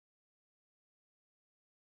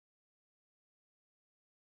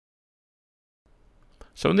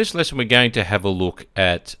So in this lesson we're going to have a look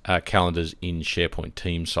at calendars in SharePoint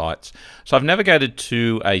Team Sites. So I've navigated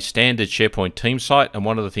to a standard SharePoint Team Site, and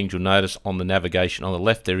one of the things you'll notice on the navigation on the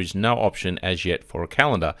left, there is no option as yet for a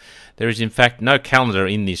calendar. There is in fact no calendar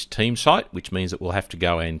in this team site, which means that we'll have to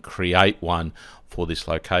go and create one for this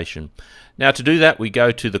location. Now to do that, we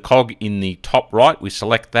go to the cog in the top right, we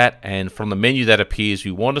select that, and from the menu that appears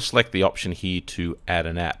we want to select the option here to add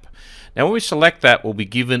an app. Now when we select that, we'll be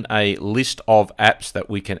given a list of apps that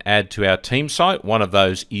we can add to our team site. One of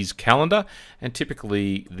those is calendar, and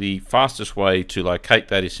typically the fastest way to locate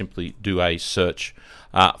that is simply do a search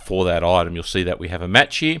for that item. You'll see that we have a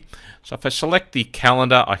match here. So if I select the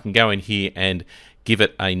calendar, I can go in here and give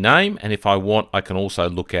it a name, and if I want I can also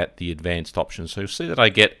look at the advanced options. So you'll see that I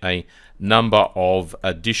get a number of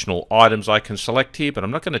additional items I can select here, but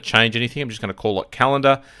I'm not going to change anything. I'm just going to call it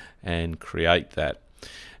calendar and create that.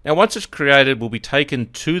 Now once it's created, we'll be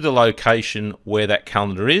taken to the location where that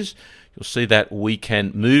calendar is. You'll see that we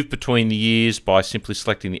can move between the years by simply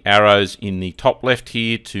selecting the arrows in the top left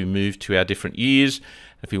here to move to our different years.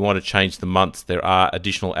 If we want to change the months, there are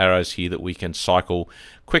additional arrows here that we can cycle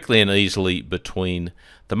quickly and easily between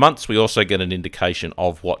the months. We also get an indication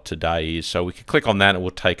of what today is, so we can click on that and it will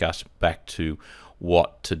take us back to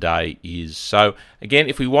what today is. So again,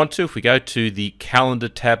 if we want to, if we go to the calendar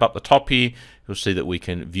tab up the top here, you'll see that we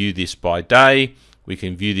can view this by day, we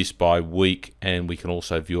can view this by week, and we can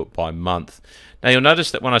also view it by month. Now you'll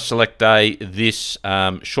notice that when I select day, this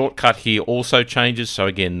shortcut here also changes, so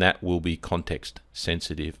again that will be context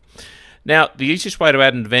sensitive. Now the easiest way to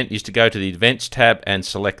add an event is to go to the Events tab and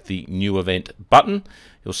select the New Event button.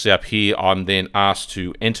 You'll see up here I'm then asked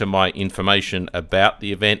to enter my information about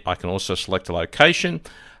the event. I can also select a location,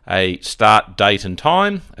 a start date and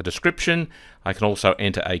time, a description. I can also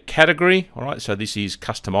enter a category. Alright, so this is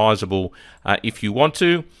customizable if you want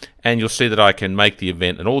to, and you'll see that I can make the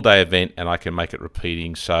event an all-day event, and I can make it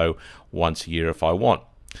repeating, so once a year if I want.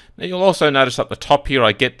 Now you'll also notice up the top here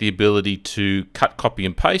I get the ability to cut, copy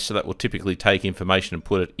and paste, so that will typically take information and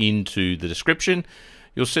put it into the description.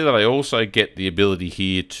 You'll see that I also get the ability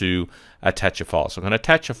here to attach a file. So I'm going to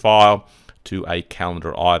attach a file to a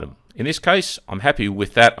calendar item. In this case, I'm happy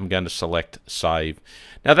with that. I'm going to select Save.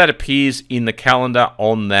 Now that appears in the calendar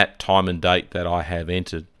on that time and date that I have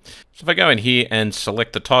entered. So if I go in here and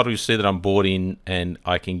select the title, you see that I'm brought in and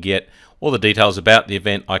I can get all the details about the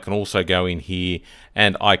event. I can also go in here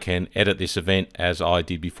and I can edit this event as I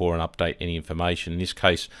did before and update any information. In this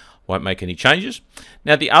case, I won't make any changes.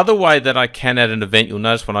 Now the other way that I can add an event, you'll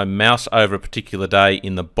notice when I mouse over a particular day,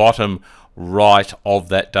 in the bottom right of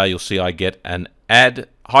that day, you'll see I get an add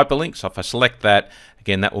hyperlink. So if I select that,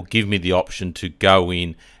 again, that will give me the option to go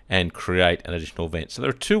in and create an additional event. So there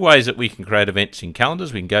are two ways that we can create events in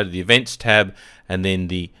calendars. We can go to the Events tab and then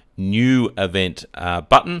the New Event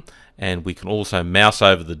button, and we can also mouse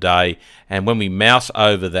over the day, and when we mouse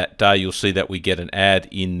over that day, you'll see that we get an ad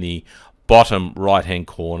in the bottom right hand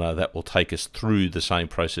corner that will take us through the same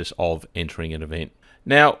process of entering an event.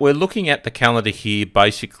 Now we're looking at the calendar here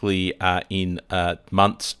basically in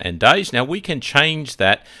months and days. Now we can change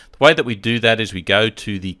that. The way that we do that is we go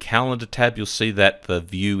to the Calendar tab. You'll see that the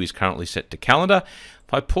view is currently set to calendar.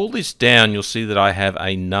 If I pull this down, you'll see that I have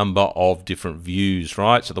a number of different views,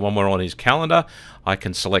 right? So the one we're on is calendar. I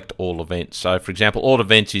can select all events. So for example, all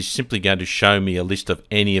events is simply going to show me a list of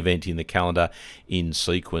any event in the calendar in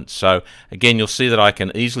sequence. So again, you'll see that I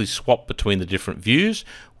can easily swap between the different views,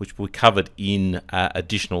 which we covered in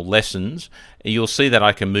additional lessons. You'll see that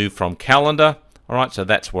I can move from calendar. Alright, so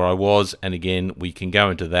that's where I was, and again we can go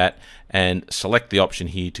into that and select the option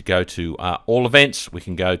here to go to all events. We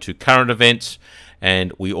can go to current events,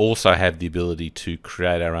 and we also have the ability to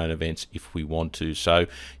create our own events if we want to. So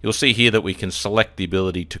you'll see here that we can select the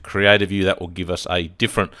ability to create a view that will give us a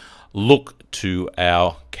different look to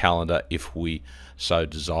our calendar if we so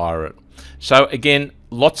desire it. So again,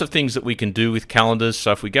 lots of things that we can do with calendars.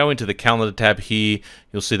 So if we go into the Calendar tab here,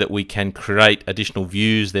 you'll see that we can create additional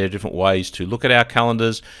views. There are different ways to look at our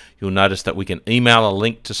calendars. You'll notice that we can email a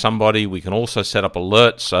link to somebody. We can also set up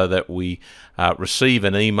alerts so that we receive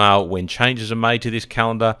an email when changes are made to this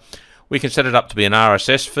calendar. We can set it up to be an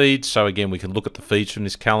RSS feed, so again we can look at the feeds from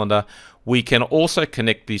this calendar. We can also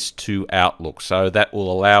connect this to Outlook, so that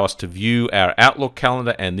will allow us to view our Outlook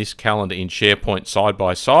calendar and this calendar in SharePoint side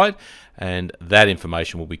by side, and that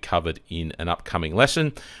information will be covered in an upcoming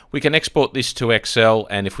lesson. We can export this to Excel,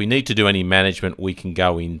 and if we need to do any management, we can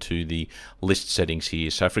go into the list settings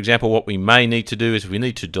here. So for example, what we may need to do is if we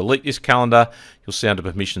need to delete this calendar, you'll see under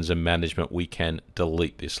permissions and management we can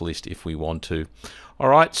delete this list if we want to.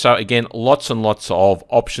 Alright, so again, lots and lots of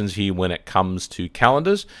options here when it comes to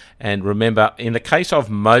calendars. And remember, in the case of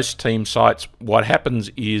most team sites, what happens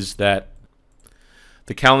is that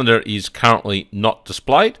the calendar is currently not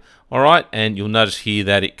displayed. Alright, and you'll notice here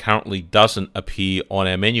that it currently doesn't appear on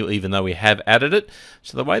our menu even though we have added it.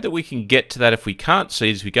 So the way that we can get to that if we can't see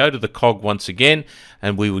it is we go to the cog once again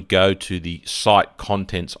and we would go to the site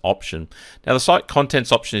contents option. Now the site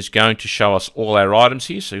contents option is going to show us all our items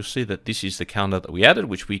here, so you'll see that this is the calendar that we added,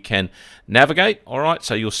 which we can navigate. Alright,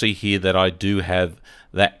 so you'll see here that I do have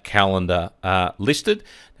that calendar listed.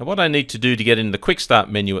 Now what I need to do to get into the quick start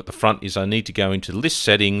menu at the front is I need to go into list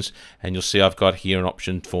settings, and you'll see I've got here an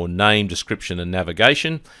option for name, description and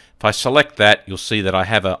navigation. If I select that, you'll see that I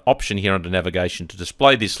have an option here under navigation to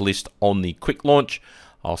display this list on the quick launch.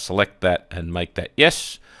 I'll select that and make that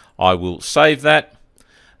yes. I will save that,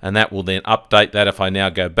 and that will then update that. If I now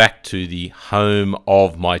go back to the home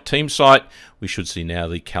of my team site, we should see now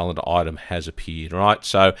the calendar item has appeared. Right.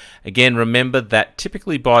 So again, remember that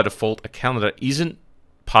typically by default a calendar isn't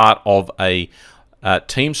part of a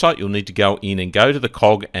team site. You'll need to go in and go to the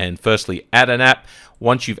cog and firstly add an app.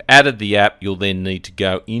 Once you've added the app, you'll then need to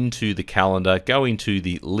go into the calendar, go into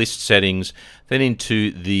the list settings, then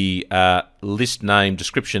into the list name,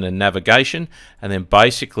 description and navigation, and then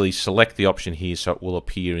basically select the option here so it will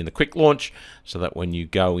appear in the quick launch, so that when you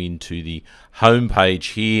go into the home page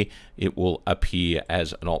here, it will appear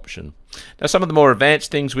as an option. Now some of the more advanced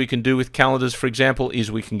things we can do with calendars, for example,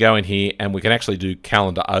 is we can go in here and we can actually do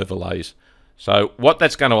calendar overlays. So what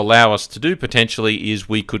that's going to allow us to do potentially is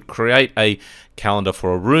we could create a calendar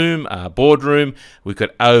for a room, a boardroom. We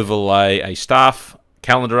could overlay a staff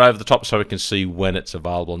calendar over the top so we can see when it's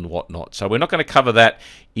available and whatnot. So we're not going to cover that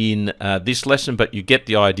in this lesson, but you get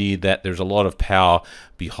the idea that there's a lot of power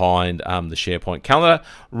behind the SharePoint calendar.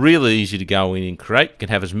 Really easy to go in and create. You can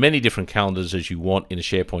have as many different calendars as you want in a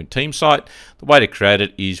SharePoint team site. The way to create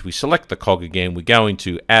it is we select the cog again, we go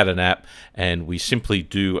into add an app, and we simply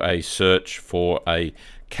do a search for a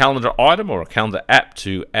calendar item or a calendar app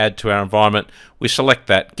to add to our environment. We select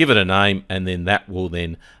that, give it a name, and then that will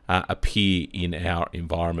then appear in our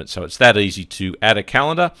environment. So it's that easy to add a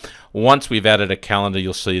calendar. Once we've added a calendar,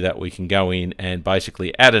 you'll see that we can go in and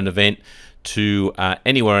basically add an event to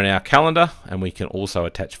anywhere in our calendar, and we can also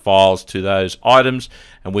attach files to those items,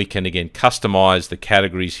 and we can again customize the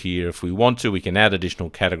categories here if we want to. We can add additional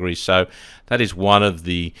categories. So that is one of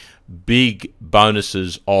the big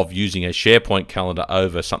bonuses of using a SharePoint calendar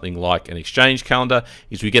over something like an Exchange calendar,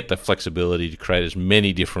 is we get the flexibility to create as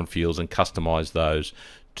many different fields and customize those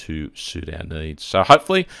to suit our needs. So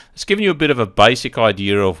hopefully it's given you a bit of a basic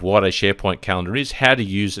idea of what a SharePoint calendar is, how to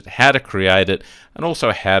use it, how to create it, and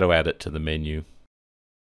also how to add it to the menu.